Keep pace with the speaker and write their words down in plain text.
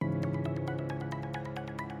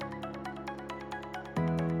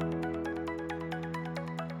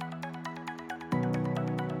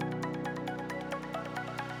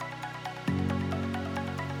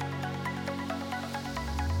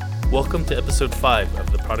Welcome to episode 5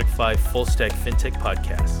 of the Product 5 Full Stack FinTech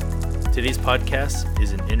Podcast. Today's podcast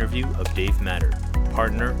is an interview of Dave Matter,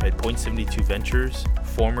 partner at Point72 Ventures,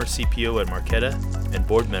 former CPO at Marqeta, and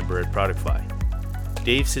board member at Product5.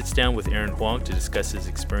 Dave sits down with Aaron Huang to discuss his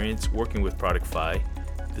experience working with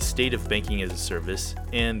Product5, the state of banking as a service,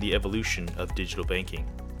 and the evolution of digital banking.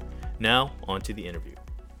 Now, on to the interview.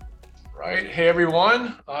 Right. Hey,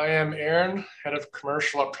 everyone. I am Aaron, head of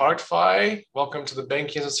commercial at Product5. Welcome to the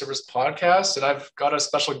Banking as a Service podcast. And I've got a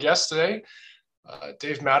special guest today,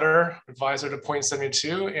 Dave Matter, advisor to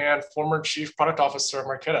Point72 and former chief product officer at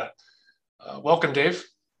Marqeta. Welcome, Dave.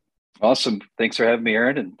 Awesome. Thanks for having me,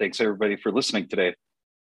 Aaron. And thanks everybody for listening today.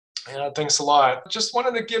 Yeah, thanks a lot. Just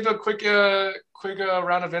wanted to give a quick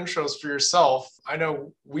round of intros for yourself. I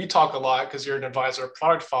know we talk a lot because you're an advisor at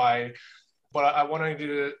Product5. But I wanted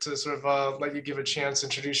to sort of let you give a chance to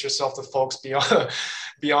introduce yourself to folks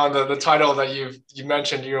beyond the title that you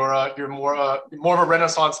mentioned. You're more of a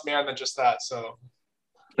Renaissance man than just that. So,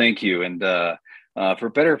 thank you. And for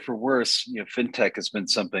better or for worse, fintech has been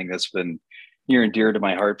something that's been near and dear to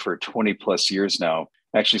my heart for 20 plus years now.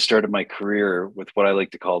 I actually started my career with what I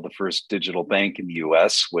like to call the first digital bank in the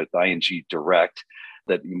U.S. with ING Direct,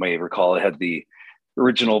 that you may recall. It had the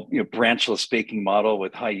original branchless banking model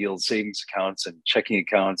with high yield savings accounts and checking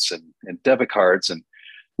accounts and debit cards, and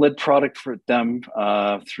led product for them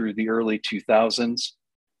through the early 2000s.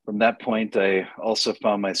 From that point, I also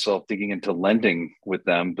found myself digging into lending with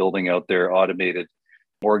them, building out their automated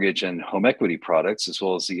mortgage and home equity products, as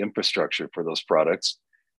well as the infrastructure for those products,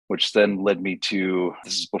 which then led me to,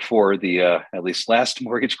 this is before the at least last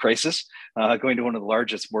mortgage crisis, going to one of the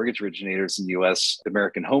largest mortgage originators in the US,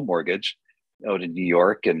 American Home Mortgage, out in New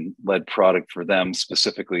York, and led product for them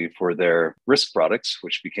specifically for their risk products,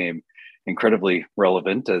 which became incredibly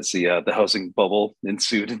relevant as the housing bubble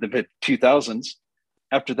ensued in the mid 2000s.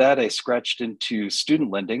 After that, I scratched into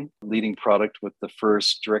student lending, leading product with the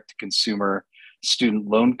first direct-to-consumer student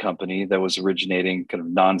loan company that was originating kind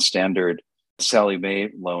of non-standard Sallie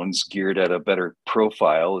Mae loans geared at a better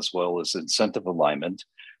profile as well as incentive alignment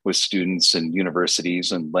with students and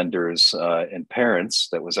universities and lenders and parents.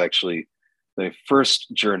 That was actually the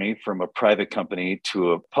first journey from a private company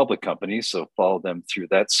to a public company, so followed them through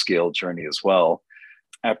that scale journey as well.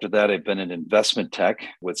 After that, I've been in investment tech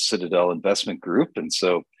with Citadel Investment Group, and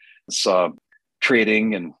so saw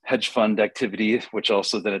trading and hedge fund activity, which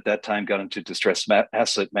also then at that time got into distressed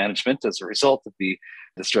asset management as a result of the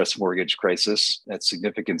distressed mortgage crisis at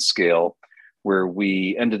significant scale, where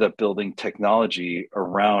we ended up building technology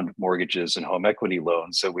around mortgages and home equity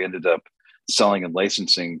loans. So we ended up selling and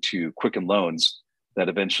licensing to Quicken Loans that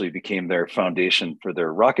eventually became their foundation for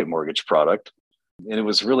their Rocket Mortgage product. And it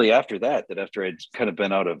was really after that, after I'd kind of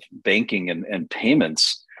been out of banking and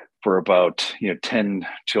payments for about 10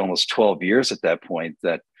 to almost 12 years at that point,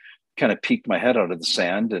 that kind of peeked my head out of the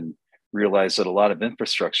sand and realized that a lot of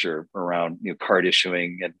infrastructure around card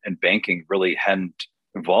issuing and banking really hadn't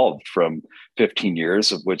evolved from 15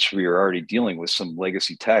 years, of which we were already dealing with some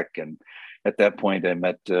legacy tech. And at that point, I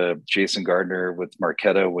met Jason Gardner with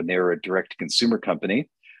Marqeta when they were a direct-to-consumer company,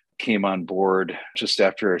 came on board just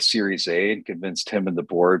after our Series A and convinced him and the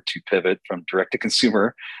board to pivot from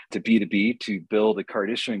direct-to-consumer to B2B to build a card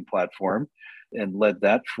issuing platform, and led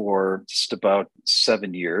that for just about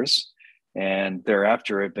 7 years. And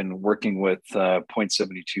thereafter, I've been working with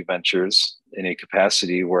Point72 Ventures in a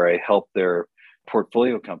capacity where I help their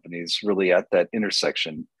portfolio companies really at that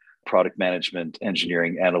intersection: product management,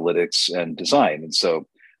 engineering, analytics, and design. And so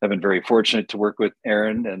I've been very fortunate to work with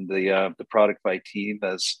Aaron and the Product5 team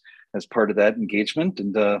as part of that engagement,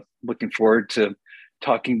 and looking forward to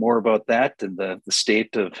talking more about that and the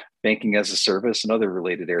state of banking as a service and other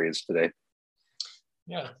related areas today.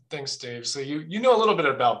 Yeah, thanks, Dave. So you know a little bit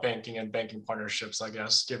about banking and banking partnerships, I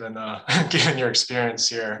guess, given given your experience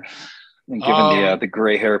here. And given the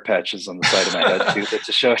gray hair patches on the side of my head too, that's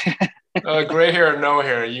a show. Gray hair, no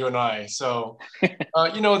hair, you and I. So,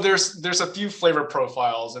 there's a few flavor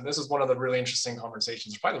profiles, and this is one of the really interesting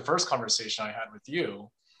conversations. Probably the first conversation I had with you,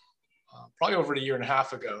 probably over a year and a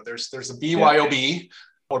half ago. There's a BYOB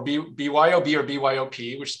or BYOB or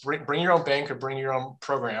BYOP, which is bring your own bank or bring your own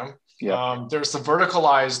program. Yeah. There's the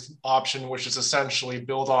verticalized option, which is essentially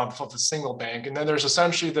build on of a single bank, and then there's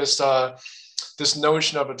essentially this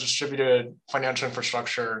notion of a distributed financial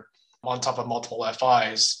infrastructure on top of multiple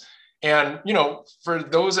FIs. And, for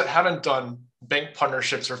those that haven't done bank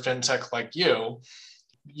partnerships or fintech like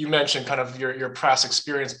you mentioned kind of your past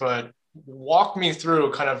experience, but walk me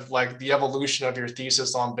through kind of like the evolution of your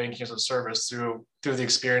thesis on banking as a service through the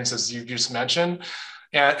experiences you just mentioned,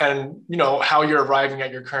 and how you're arriving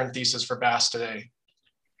at your current thesis for BaaS today.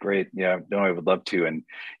 Great. Yeah, no, I would love to. And,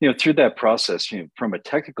 through that process, from a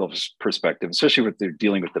technical perspective, especially with they're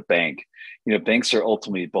dealing with the bank, banks are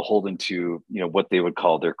ultimately beholden to, what they would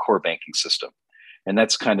call their core banking system. And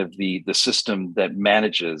that's kind of the system that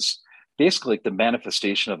manages basically like the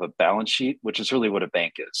manifestation of a balance sheet, which is really what a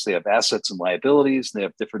bank is. They have assets and liabilities, and they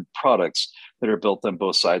have different products that are built on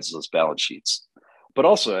both sides of those balance sheets. But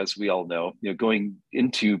also, as we all know, going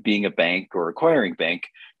into being a bank or acquiring bank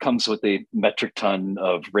comes with a metric ton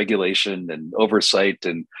of regulation and oversight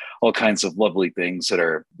and all kinds of lovely things that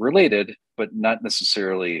are related, but not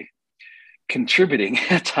necessarily contributing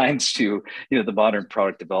at times to the modern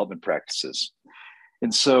product development practices.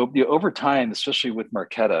 And so, over time, especially with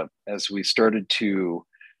Marqeta, as we started to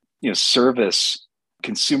service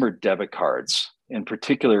consumer debit cards in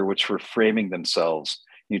particular, which were framing themselves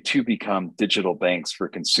to become digital banks for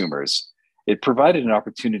consumers, it provided an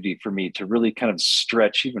opportunity for me to really kind of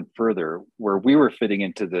stretch even further where we were fitting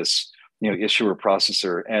into this issuer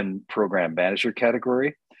processor and program manager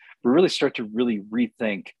category. We really start to really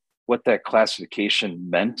rethink what that classification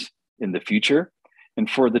meant in the future and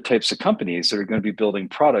for the types of companies that are going to be building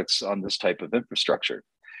products on this type of infrastructure.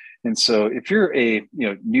 And so if you're a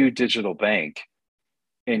new digital bank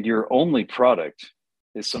and your only product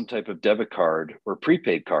is some type of debit card or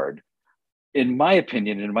prepaid card, in my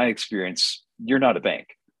opinion, in my experience, you're not a bank.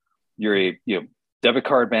 You're a debit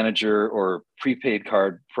card manager or prepaid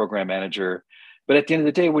card program manager. But at the end of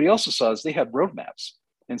the day, what he also saw is they had roadmaps.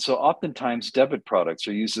 And so oftentimes debit products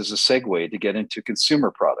are used as a segue to get into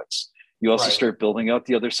consumer products. You also start building out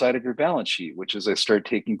the other side of your balance sheet, which is I start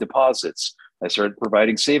taking deposits. I started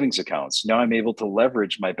providing savings accounts. Now I'm able to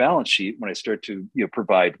leverage my balance sheet when I start to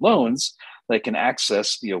provide loans that can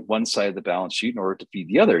access one side of the balance sheet in order to feed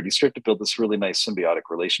the other. And you start to build this really nice symbiotic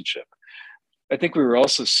relationship. I think we were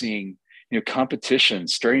also seeing competition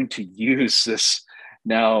starting to use this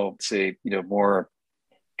now, say, more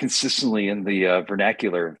consistently in the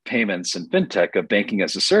vernacular of payments and fintech of banking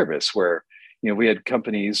as a service, where we had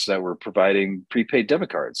companies that were providing prepaid debit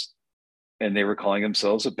cards, and they were calling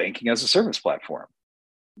themselves a banking as a service platform.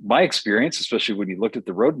 My experience, especially when you looked at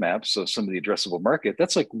the roadmaps of some of the addressable market,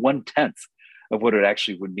 that's like 1/10 of what it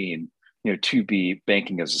actually would mean, to be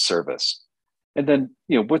banking as a service. And then,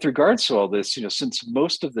 with regards to all this, since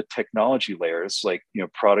most of the technology layers, like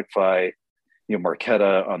ProductFi,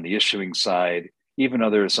 Marqeta on the issuing side, even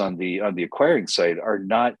others on the acquiring side, are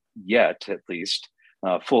not yet, at least,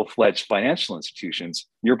 full-fledged financial institutions,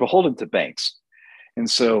 you're beholden to banks. And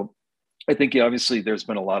so I think obviously there's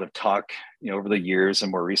been a lot of talk over the years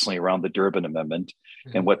and more recently around the Durbin Amendment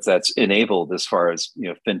and what that's enabled as far as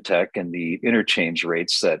fintech and the interchange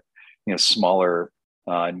rates that smaller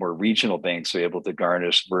and more regional banks are able to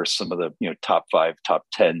garnish versus some of the top 5, top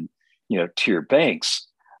 10 tier banks.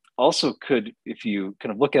 Also could, if you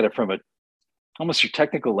kind of look at it from almost your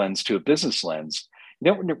technical lens to a business lens,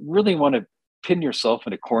 you don't really want to pin yourself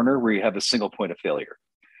in a corner where you have a single point of failure.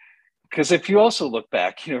 Because if you also look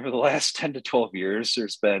back, over the last 10 to 12 years,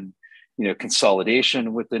 there's been,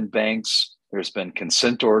 consolidation within banks. There's been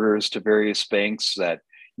consent orders to various banks that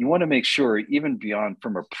you want to make sure, even beyond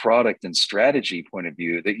from a product and strategy point of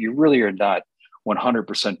view, that you really are not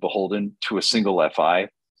 100% beholden to a single FI.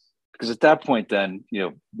 Because at that point, then,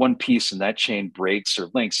 one piece in that chain breaks or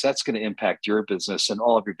links, that's going to impact your business and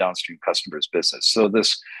all of your downstream customers' business. So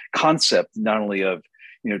this concept, not only of,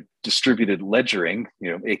 distributed ledgering,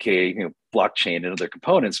 AKA, blockchain and other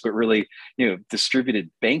components, but really,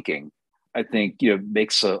 distributed banking, I think,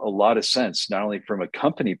 makes a lot of sense, not only from a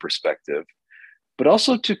company perspective, but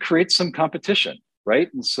also to create some competition,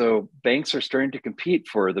 right? And so banks are starting to compete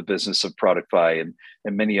for the business of ProductFi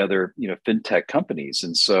and many other, fintech companies.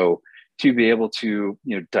 And so to be able to,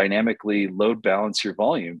 dynamically load balance your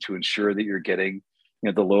volume to ensure that you're getting,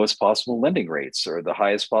 the lowest possible lending rates or the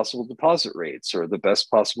highest possible deposit rates or the best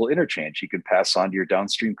possible interchange you can pass on to your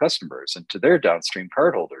downstream customers and to their downstream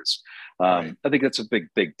cardholders. I think that's a big,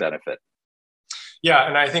 big benefit. Yeah,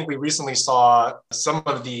 and I think we recently saw some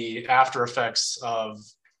of the after effects of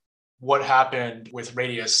what happened with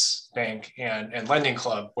Radius Bank and Lending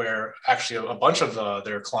Club, where actually a bunch of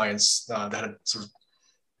their clients that had sort of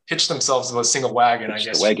hitched themselves to a single wagon, I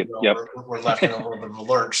guess, were left in a little bit of a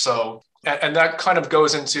lurch. So, and that kind of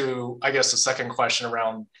goes into, I guess, the second question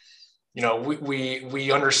around,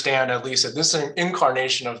 we understand, at least at this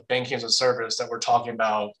incarnation of banking as a service, that we're talking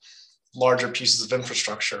about larger pieces of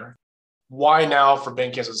infrastructure. Why now for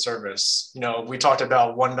banking as a service? We talked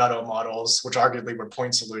about 1.0 models, which arguably were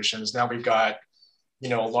point solutions. Now we've got,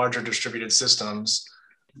 larger distributed systems.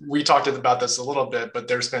 We talked about this a little bit, but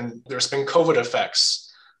there's been COVID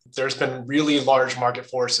effects There's been really large market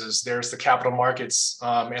forces. There's the capital markets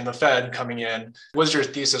and the Fed coming in. What's your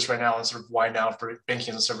thesis right now on sort of why now for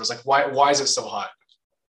banking as a service? Like why is it so hot?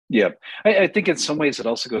 Yeah, I think in some ways it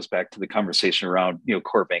also goes back to the conversation around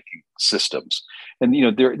core banking systems, and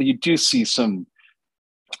there you do see some,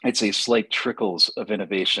 I'd say, slight trickles of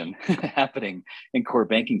innovation happening in core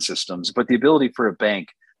banking systems, but the ability for a bank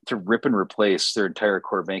to rip and replace their entire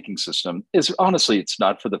core banking system is honestly, it's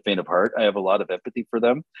not for the faint of heart. I have a lot of empathy for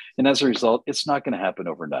them, and as a result, it's not going to happen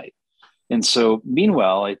overnight. And so,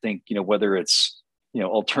 meanwhile, I think whether it's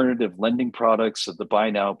alternative lending products of the buy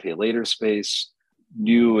now, pay later space,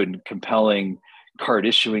 new and compelling card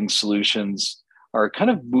issuing solutions are kind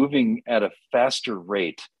of moving at a faster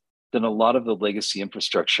rate than a lot of the legacy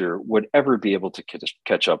infrastructure would ever be able to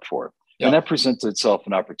catch up for. Yeah. And that presents itself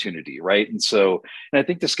an opportunity, right? And I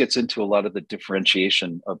think this gets into a lot of the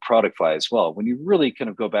differentiation of ProductFi as well. When you really kind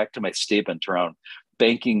of go back to my statement around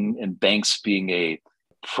banking and banks being a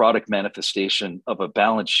product manifestation of a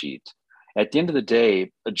balance sheet, at the end of the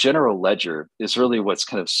day, a general ledger is really what's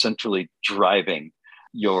kind of centrally driving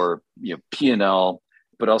your P&L,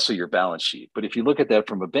 but also your balance sheet. But if you look at that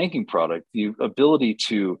from a banking product, the ability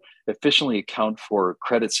to efficiently account for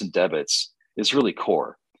credits and debits is really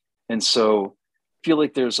core. And so I feel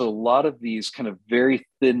like there's a lot of these kind of very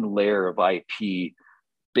thin layer of IP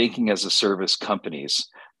banking as a service companies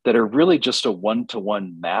that are really just a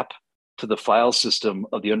one-to-one map to the file system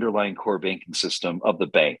of the underlying core banking system of the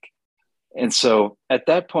bank. And so at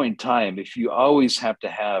that point in time, if you always have to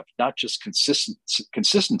have not just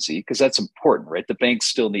consistency, because that's important, right? The banks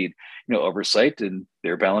still need, oversight, and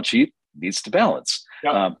their balance sheet needs to balance.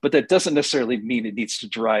 Yep. But that doesn't necessarily mean it needs to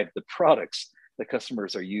drive the products that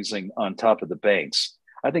customers are using on top of the banks.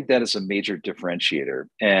 I think that is a major differentiator.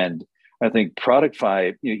 And I think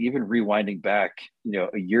ProductFi, even rewinding back,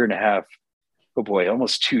 a year and a half, oh boy,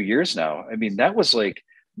 almost 2 years now. I mean, that was like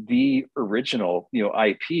the original,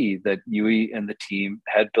 IP that Yui and the team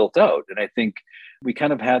had built out. And I think we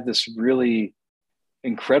kind of had this really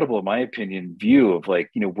incredible, in my opinion, view of like,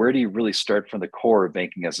 where do you really start from the core of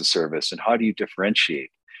banking as a service and how do you differentiate?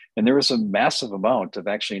 And there was a massive amount of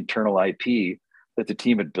actually internal IP that the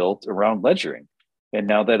team had built around ledgering. And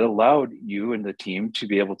now that allowed you and the team to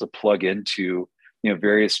be able to plug into,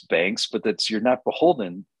 various banks, but you're not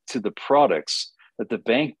beholden to the products that the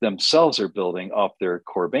bank themselves are building off their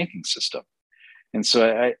core banking system. And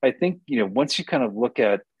so I think, once you kind of look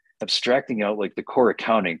at abstracting out like the core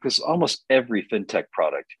accounting, because almost every fintech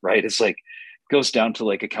product, right, it's like goes down to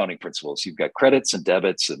like accounting principles. You've got credits and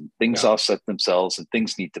debits and things offset themselves and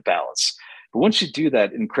things need to balance. But once you do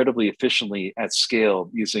that incredibly efficiently at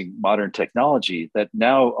scale using modern technology, that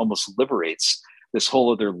now almost liberates this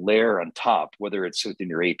whole other layer on top, whether it's within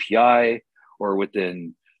your API or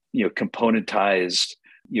within componentized,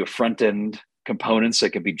 front end components that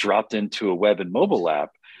can be dropped into a web and mobile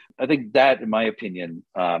app. I think that, in my opinion,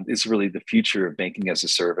 is really the future of banking as a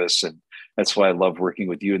service, and that's why I love working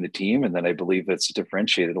with you and the team. And then I believe it's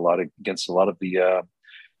differentiated against a lot of the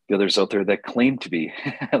others out there that claim to be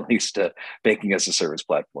at least banking as a service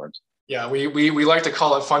platforms. Yeah, we like to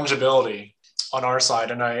call it fungibility on our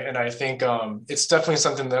side, and I think it's definitely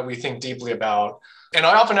something that we think deeply about. And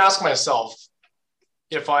I often ask myself,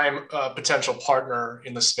 if I'm a potential partner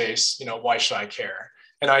in the space, why should I care?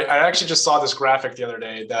 And I actually just saw this graphic the other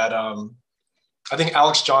day that I think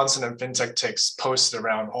Alex Johnson and FinTech Ticks posted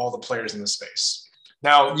around all the players in the space.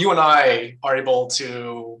 Now, you and I are able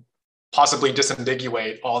to possibly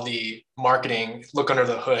disambiguate all the marketing, look under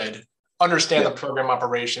the hood, understand the program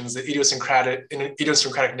operations, the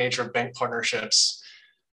idiosyncratic nature of bank partnerships.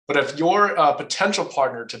 But if you're a potential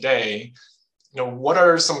partner today, what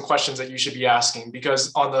are some questions that you should be asking?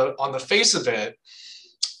 Because on the face of it,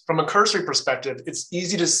 from a cursory perspective, it's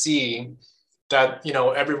easy to see that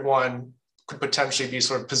everyone could potentially be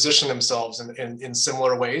sort of position themselves in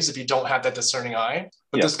similar ways if you don't have that discerning eye.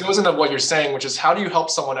 But this goes into what you're saying, which is how do you help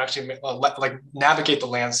someone actually navigate the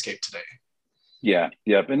landscape today? Yeah.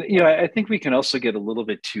 And I think we can also get a little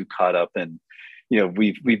bit too caught up in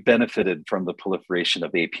we've benefited from the proliferation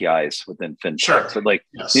of APIs within fintech. Sure.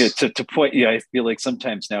 But to point, I feel like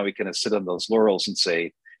sometimes now we kind of sit on those laurels and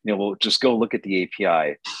say, well, just go look at the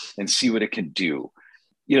API and see what it can do.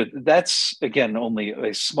 That's again only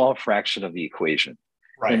a small fraction of the equation.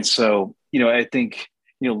 Right. And so, I think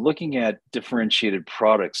looking at differentiated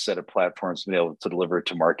products that a platform's been able to deliver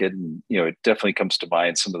to market, and it definitely comes to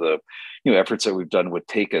mind some of the efforts that we've done with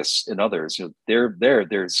Takeus and others.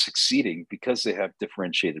 They're succeeding because they have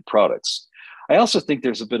differentiated products. I also think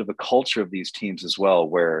there's a bit of a culture of these teams as well,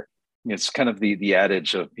 where It's kind of the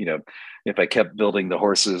adage of, if I kept building the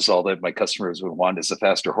horses, all that my customers would want is a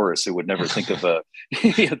faster horse. They would never think of a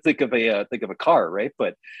think of a car, right?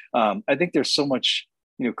 But I think there's so much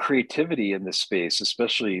creativity in this space,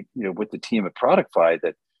 especially with the team at Productify,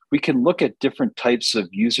 that we can look at different types of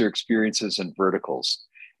user experiences and verticals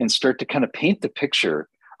and start to kind of paint the picture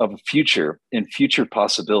of a future and future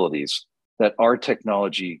possibilities that our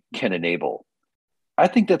technology can enable. I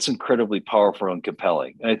think that's incredibly powerful and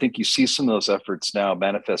compelling. And I think you see some of those efforts now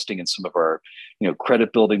manifesting in some of our,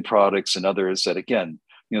 credit building products and others that, again,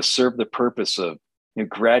 serve the purpose of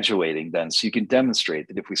graduating then. So you can demonstrate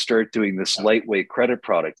that if we start doing this lightweight credit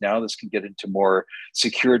product, now this can get into more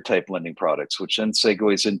secured type lending products, which then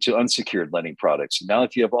segues into unsecured lending products. And now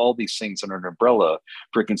if you have all these things under an umbrella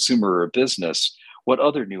for a consumer or a business, what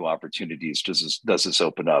other new opportunities does this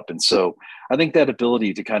open up? And so I think that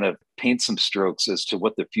ability to kind of paint some strokes as to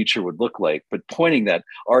what the future would look like, but pointing that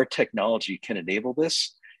our technology can enable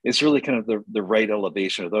this is really kind of the right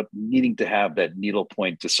elevation without needing to have that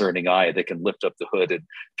needlepoint discerning eye that can lift up the hood and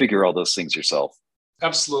figure all those things yourself.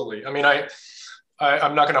 Absolutely. I mean,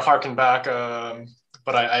 I'm not going to harken back,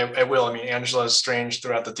 but I will. I mean, Angela is strange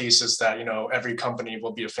throughout the thesis that, every company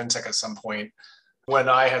will be a fintech at some point. When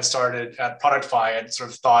I had started at Productify, I had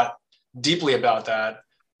sort of thought deeply about that.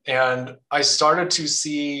 And I started to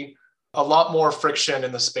see a lot more friction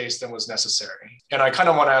in the space than was necessary. And I kind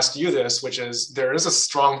of want to ask you this, which is there is a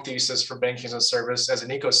strong thesis for banking as a service as an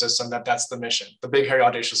ecosystem that's the mission, the big, hairy,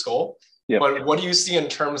 audacious goal. Yep. But what do you see in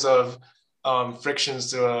terms of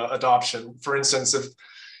frictions to adoption? For instance, if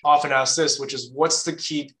often asked this, which is what's to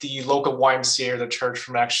keep the local YMCA or the church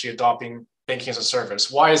from actually adopting banking as a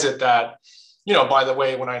service? Why is it that, by the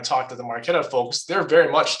way, when I talk to the Marqeta folks, they're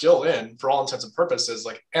very much still in, for all intents and purposes,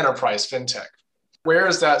 like enterprise fintech. Where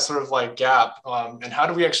is that sort of like gap, and how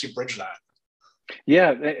do we actually bridge that?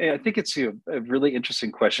 Yeah, I think it's a really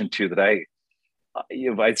interesting question too. That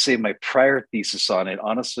I'd say my prior thesis on it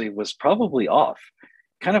honestly was probably off.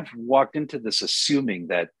 Kind of walked into this assuming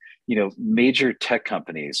that major tech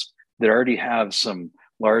companies that already have some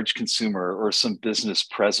large consumer or some business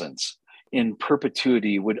presence in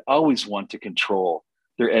perpetuity would always want to control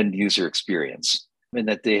their end user experience, and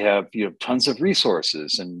that they have tons of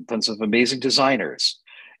resources and tons of amazing designers.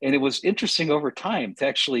 And it was interesting over time to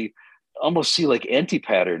actually almost see like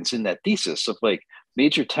anti-patterns in that thesis of like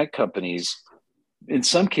major tech companies, in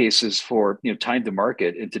some cases for time to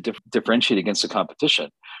market and to differentiate against the competition,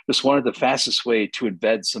 just wanted the fastest way to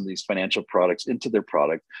embed some of these financial products into their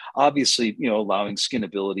product, obviously allowing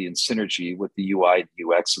skinability and synergy with the UI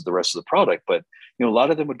and UX of the rest of the product. But a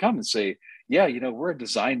lot of them would come and say, yeah, we're a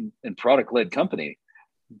design and product led company,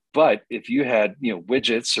 but if you had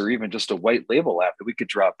widgets or even just a white label app that we could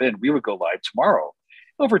drop in, we would go live tomorrow.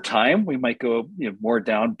 Over time, we might go more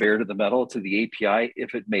down bare to the metal to the API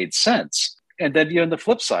if it made sense. And then on the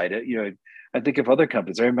flip side, I think of other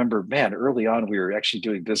companies. I remember, man, early on we were actually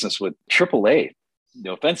doing business with AAA.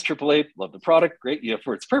 No offense, AAA, love the product, great,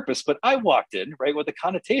 for its purpose. But I walked in right with a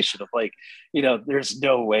connotation of like, there's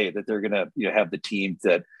no way that they're gonna have the team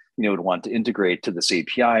that would want to integrate to this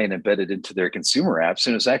API and embed it into their consumer apps.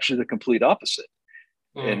 And it's actually the complete opposite.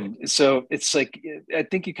 And so it's like, I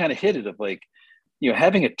think you kind of hit it of like,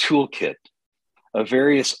 having a toolkit of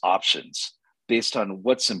various options based on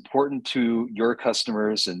what's important to your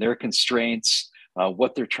customers and their constraints,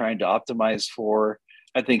 what they're trying to optimize for.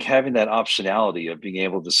 I think having that optionality of being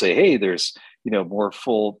able to say, hey, there's, more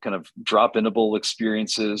full kind of drop-inable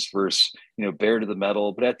experiences versus, bare to the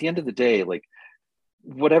metal. But at the end of the day, like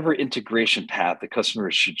whatever integration path the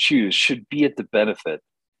customers should choose should be at the benefit,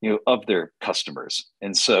 of their customers.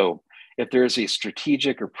 And so if there is a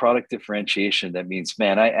strategic or product differentiation, that means,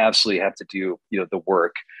 man, I absolutely have to do, the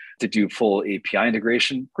work to do full API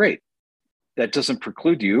integration. Great. That doesn't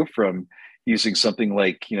preclude you from using something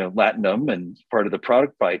like, Latinum and part of the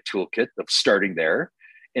Productify toolkit of starting there.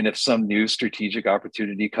 And if some new strategic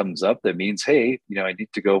opportunity comes up that means, hey, I need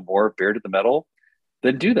to go more bare to the metal,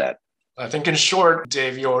 then do that. I think in short,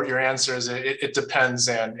 Dave, your answer is it depends,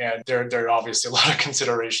 and there are obviously a lot of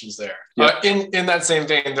considerations there. Yep. In that same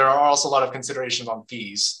vein, there are also a lot of considerations on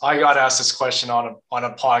fees. I got asked this question on a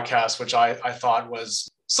podcast, which I thought was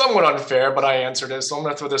somewhat unfair, but I answered it. So I'm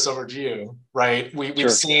going to throw this over to you, right?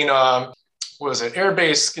 We've seen, what was it?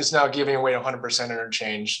 Airbase is now giving away 100%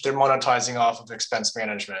 interchange. They're monetizing off of expense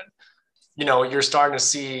management. You're starting to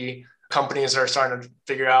see companies are starting to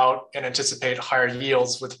figure out and anticipate higher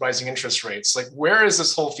yields with rising interest rates. Like, where is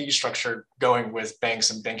this whole fee structure going with banks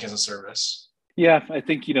and banking as a service? Yeah, I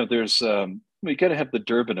think, there's, we got to have the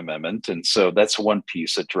Durbin Amendment. And so that's one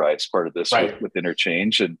piece that drives part of this, right, with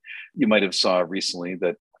interchange. And you might have saw recently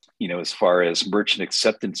that, as far as merchant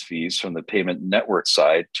acceptance fees from the payment network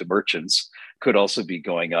side to merchants could also be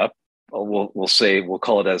going up. We'll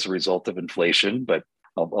call it as a result of inflation, but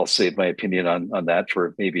I'll save my opinion on that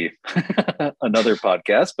for maybe another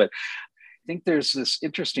podcast. But I think there's this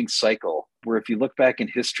interesting cycle where if you look back in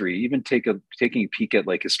history, even taking a peek at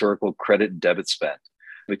like historical credit and debit spend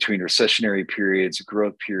between recessionary periods,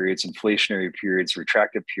 growth periods, inflationary periods,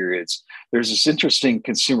 retractive periods, there's this interesting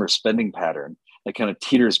consumer spending pattern that kind of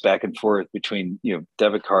teeters back and forth between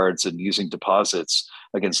debit cards and using deposits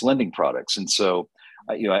against lending products. And so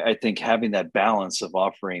I think having that balance of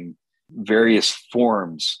offering various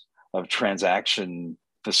forms of transaction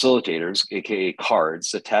facilitators, aka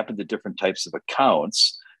cards, that tap into different types of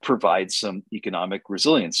accounts, provide some economic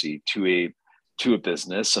resiliency to a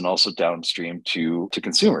business and also downstream to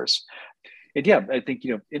consumers. And yeah, I think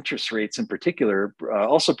interest rates in particular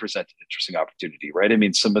also present an interesting opportunity, right? I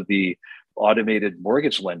mean, some of the automated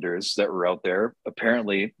mortgage lenders that were out there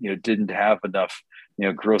apparently didn't have enough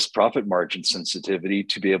gross profit margin sensitivity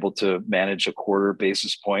to be able to manage a quarter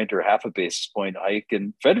basis point or half a basis point hike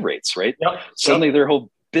in Fed rates, right? Yep. Suddenly their whole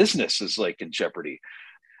business is like in jeopardy.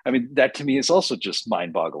 I mean, that to me is also just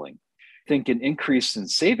mind boggling. I think an increase in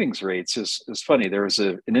savings rates is funny. There was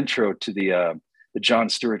an intro to the Jon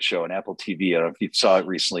Stewart show on Apple TV. I don't know if you saw it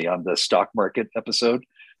recently on the stock market episode.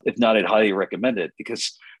 If not, I'd highly recommend it,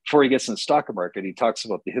 because before he gets in the stock market, he talks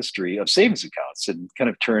about the history of savings accounts and kind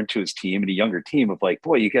of turned to his team and a younger team of like,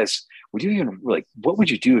 boy, you guys, would you even what would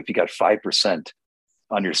you do if you got 5%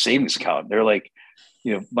 on your savings account? They're like,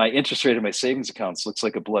 my interest rate in my savings accounts looks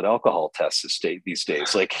like a blood alcohol test these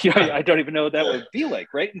days. Like, I don't even know what that would be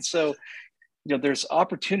like, right? And so, there's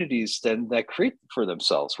opportunities then that create for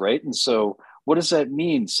themselves, right? And so, what does that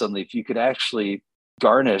mean suddenly if you could actually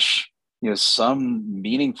garnish some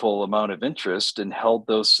meaningful amount of interest and held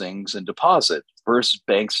those things in deposit versus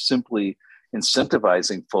banks simply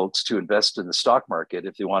incentivizing folks to invest in the stock market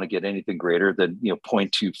if they want to get anything greater than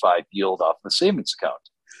 0.25 yield off of a savings account.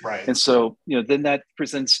 Right. And so then that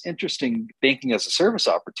presents interesting banking as a service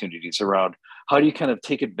opportunities around how do you kind of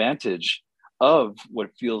take advantage of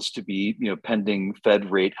what feels to be pending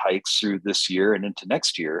Fed rate hikes through this year and into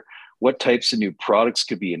next year. What types of new products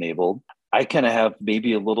could be enabled? I kind of have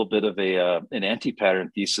maybe a little bit of an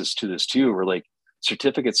anti-pattern thesis to this too, where like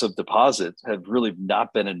certificates of deposit have really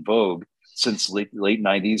not been in vogue since late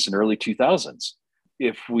 90s and early 2000s.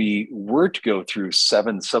 If we were to go through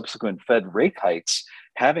 7 subsequent Fed rate hikes,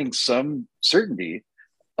 having some certainty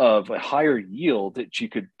of a higher yield that you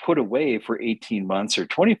could put away for 18 months or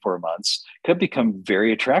 24 months could become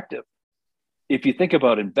very attractive. If you think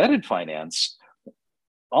about embedded finance,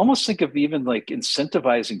 almost think of even like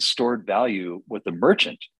incentivizing stored value with a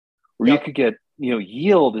merchant, where you could get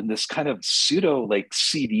yield in this kind of pseudo like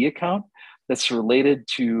CD account that's related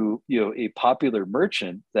to a popular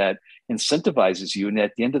merchant that incentivizes you, and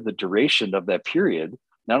at the end of the duration of that period,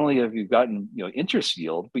 not only have you gotten interest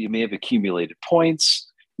yield, but you may have accumulated points,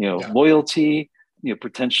 loyalty,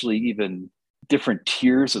 potentially even different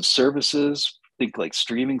tiers of services. Think like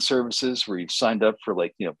streaming services where you've signed up for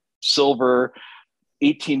like silver.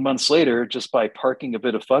 18 months later, just by parking a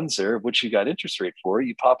bit of funds there, which you got interest rate for,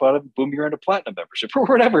 you pop out of, boom, you're in a platinum membership or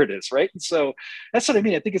whatever it is, right? And so that's what I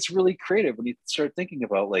mean. I think it's really creative when you start thinking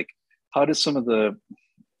about like, how does some of the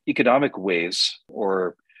economic waves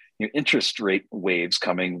or interest rate waves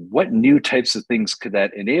coming, what new types of things could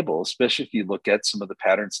that enable, especially if you look at some of the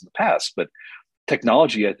patterns in the past? But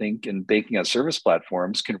technology, I think, and banking on service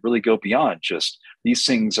platforms can really go beyond just these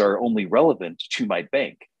things are only relevant to my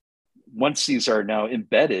bank. Once these are now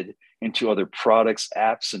embedded into other products,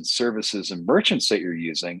 apps, and services and merchants that you're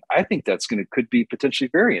using, I think that's could be potentially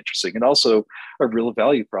very interesting and also a real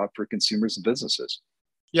value prop for consumers and businesses.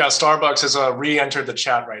 Yeah, Starbucks has re-entered the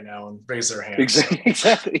chat right now and raised their hands.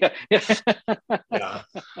 Exactly. Yeah. Yeah.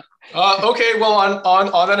 Okay. Well,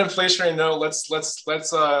 on that inflationary note,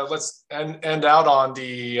 let's end out on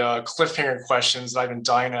the cliffhanger questions that I've been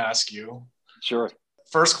dying to ask you. Sure.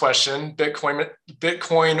 First question: Bitcoin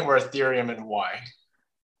or Ethereum, and why?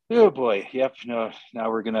 Oh boy. Yep. No. Now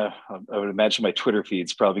we're gonna. I would imagine my Twitter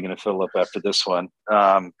feed's probably gonna fill up after this one.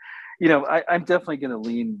 I'm definitely going to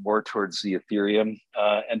lean more towards the Ethereum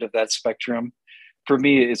end of that spectrum. For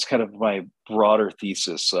me, it's kind of my broader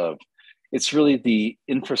thesis of it's really the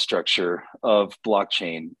infrastructure of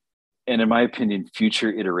blockchain, and in my opinion,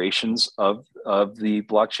 future iterations of the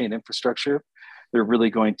blockchain infrastructure. They're really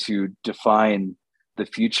going to define the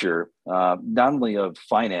future, not only of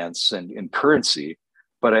finance and currency,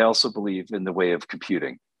 but I also believe in the way of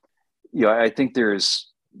computing. I think there's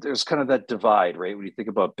kind of that divide, right? When you think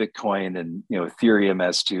about Bitcoin and Ethereum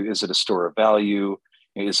as to, is it a store of value?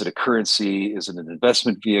 Is it a currency? Is it an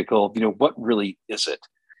investment vehicle? What really is it?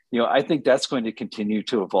 I think that's going to continue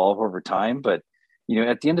to evolve over time. But,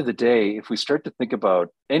 at the end of the day, if we start to think about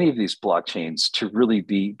any of these blockchains to really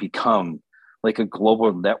become like a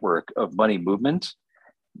global network of money movement,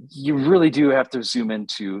 you really do have to zoom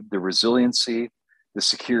into the resiliency, the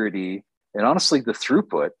security, and honestly, the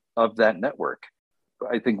throughput of that network.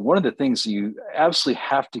 I think one of the things you absolutely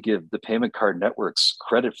have to give the payment card networks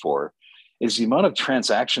credit for is the amount of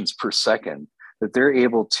transactions per second that they're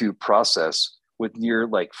able to process with near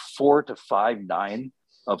like 4 to 5 9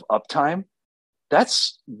 of uptime.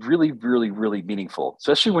 That's really, really, really meaningful,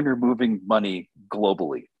 especially when you're moving money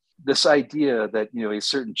globally. This idea that, a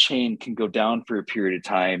certain chain can go down for a period of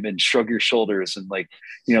time and shrug your shoulders and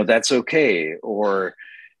that's okay. Or,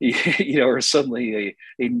 or suddenly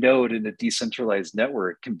a node in a decentralized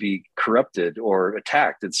network can be corrupted or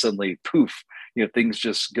attacked and suddenly poof, things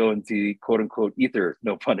just go into the quote unquote ether,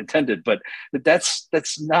 no pun intended, but that's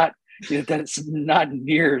not, that's not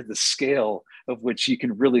near the scale of which you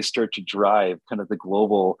can really start to drive kind of the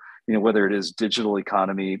global, whether it is digital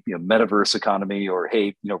economy, metaverse economy, or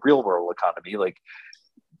real world economy. Like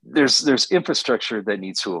there's infrastructure that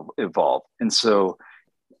needs to evolve. And so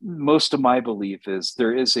most of my belief is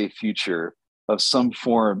there is a future of some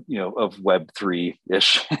form, of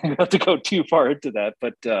Web3-ish. I don't have to go too far into that,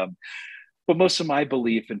 but most of my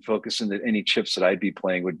belief and focus in any chips that I'd be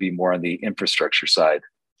playing would be more on the infrastructure side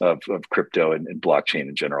of crypto and blockchain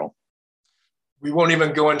in general. We won't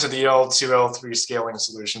even go into the L2, L3 scaling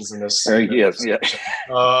solutions in this. Yes, yeah.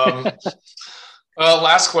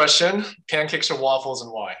 Last question: pancakes or waffles,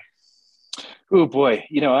 and why? Oh boy,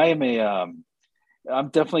 I'm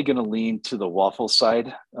definitely going to lean to the waffle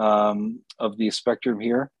side of the spectrum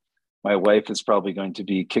here. My wife is probably going to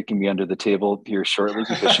be kicking me under the table here shortly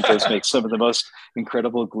because she does make some of the most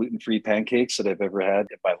incredible gluten-free pancakes that I've ever had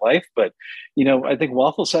in my life. But, I think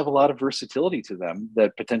waffles have a lot of versatility to them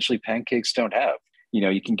that potentially pancakes don't have.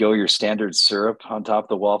 You can go your standard syrup on top of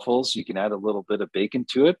the waffles. You can add a little bit of bacon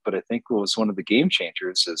to it. But I think what was one of the game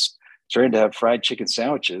changers is starting to have fried chicken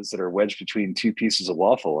sandwiches that are wedged between 2 pieces of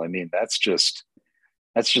waffle. I mean, that's just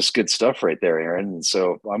good stuff right there, Aaron. And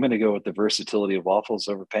so I'm going to go with the versatility of waffles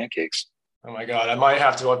over pancakes. Oh my God, I might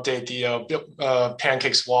have to update the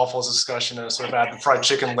pancakes waffles discussion and sort of add the fried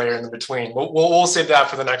chicken layer in the between. We'll save that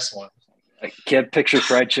for the next one. I can't picture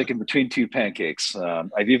fried chicken between 2 pancakes.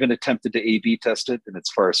 I've even attempted to A/B test it, and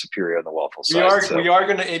it's far superior on the waffle side. We are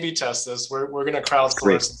going to A/B test this. We're going to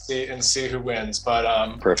crowdsource and see who wins.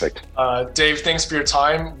 But perfect. Dave, thanks for your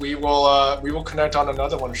time. We will connect on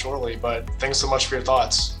another one shortly. But thanks so much for your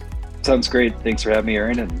thoughts. Sounds great. Thanks for having me,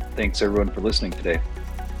 Aaron, and thanks everyone for listening today.